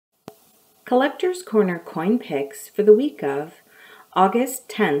Collector's Corner coin picks for the week of August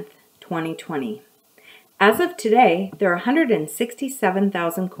 10th, 2020. As of today, there are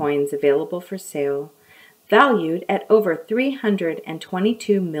 167,000 coins available for sale, valued at over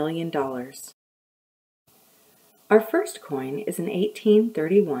 $322 million. Our first coin is an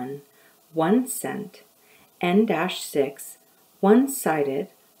 1831 1 cent N-6 one-sided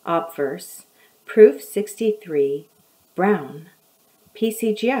obverse proof 63 brown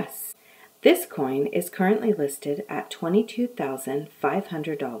PCGS. This coin is currently listed at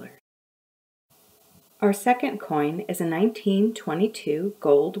 $22,500. Our second coin is a 1922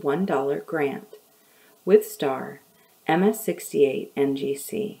 gold $1 Grant with star MS68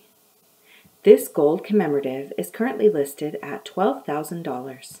 NGC. This gold commemorative is currently listed at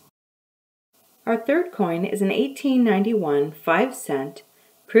 $12,000. Our third coin is an 1891 5 cent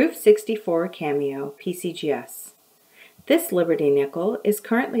proof 64 cameo PCGS. This Liberty nickel is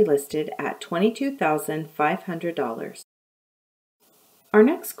currently listed at $22,500. Our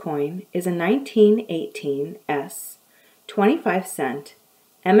next coin is a 1918 S 25 cent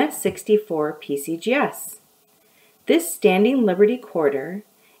MS64 PCGS. This standing Liberty quarter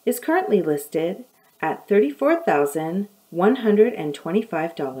is currently listed at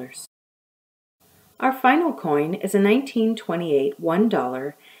 $34,125. Our final coin is a 1928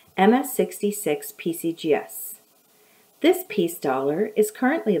 $1 MS66 PCGS. This piece dollar is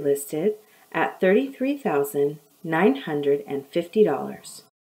currently listed at $33,950.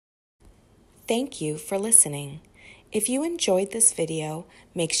 Thank you for listening. If you enjoyed this video,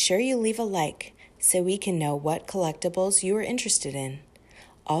 make sure you leave a like so we can know what collectibles you are interested in.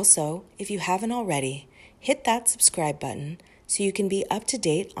 Also, if you haven't already, hit that subscribe button so you can be up to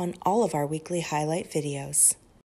date on all of our weekly highlight videos.